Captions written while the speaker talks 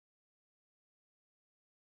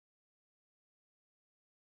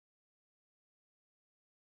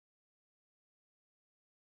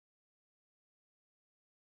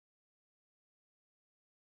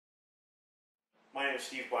My name is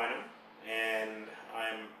Steve Bynoe, and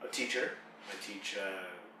I'm a teacher. I teach,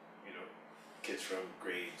 kids from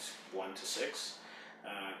grades 1 to 6.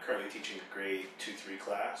 Currently teaching a grade 2-3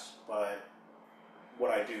 class, but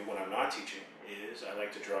what I do when I'm not teaching is I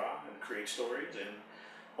like to draw and create stories and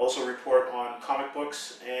also report on comic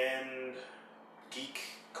books and geek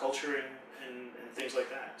culture and things like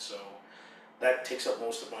that. So that takes up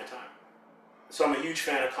most of my time. So I'm a huge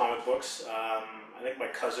fan of comic books. I think my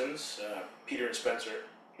cousins, Peter and Spencer,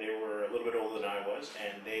 they were a little bit older than I was,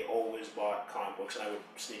 and they always bought comic books, and I would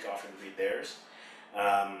sneak off and read theirs.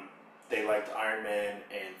 They liked Iron Man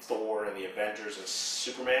and Thor and the Avengers and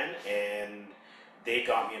Superman, and they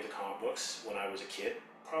got me into comic books when I was a kid,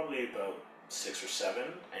 probably about 6 or 7,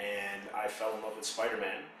 and I fell in love with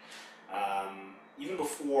Spider-Man. Even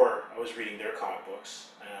before I was reading their comic books,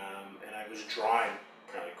 and I was drawing,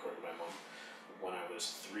 apparently according to my mom, when I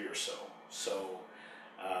was 3 or so. So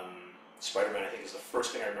Spider-Man, I think, is the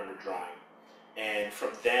first thing I remember drawing. And from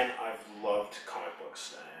then, I've loved comic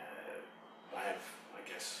books. I have, I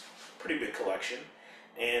guess, a pretty big collection.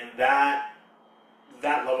 And that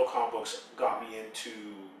love of comic books got me into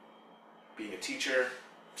being a teacher,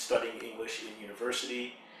 studying English in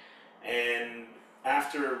university. And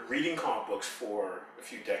after reading comic books for a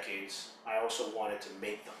few decades, I also wanted to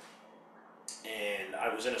make them. And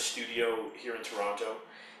I was in a studio here in Toronto,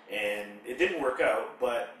 and it didn't work out,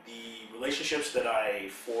 but the relationships that I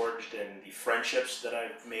forged and the friendships that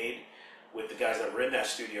I've made with the guys that were in that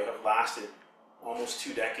studio have lasted almost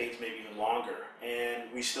 2 decades, maybe even longer, and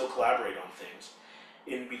we still collaborate on things.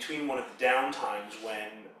 In between one of the down times when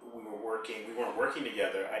we weren't working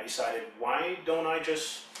together, I decided, why don't I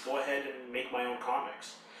just go ahead and make my own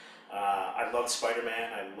comics? I loved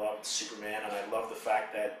Spider-Man, I loved Superman, and I loved the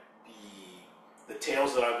fact that the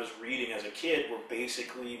tales that I was reading as a kid were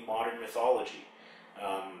basically modern mythology.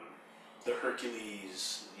 The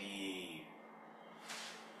Hercules, the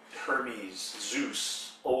Hermes,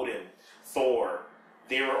 Zeus, Odin, Thor,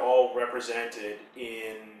 they were all represented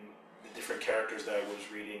in the different characters that I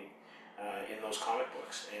was reading in those comic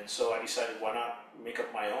books. And so I decided, why not make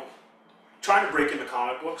up my own? Trying to break into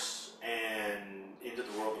comic books and into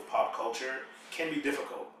the world of pop culture can be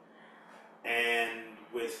difficult. And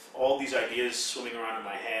with all these ideas swimming around in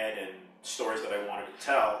my head and stories that I wanted to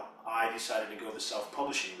tell, I decided to go the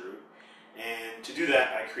self-publishing route. And to do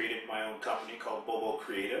that, I created my own company called Bobo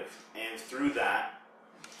Creative. And through that,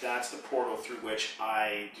 that's the portal through which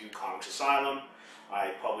I do Comics Asylum,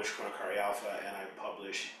 I publish Chronocari Alpha, and I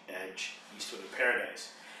publish Edge, Eastwood, and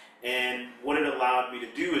Paradise. And what it allowed me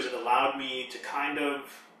to do is it allowed me to kind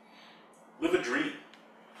of live a dream.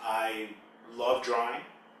 I love drawing,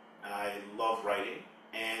 I love writing,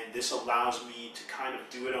 and this allows me to kind of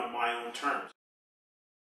do it on my own terms.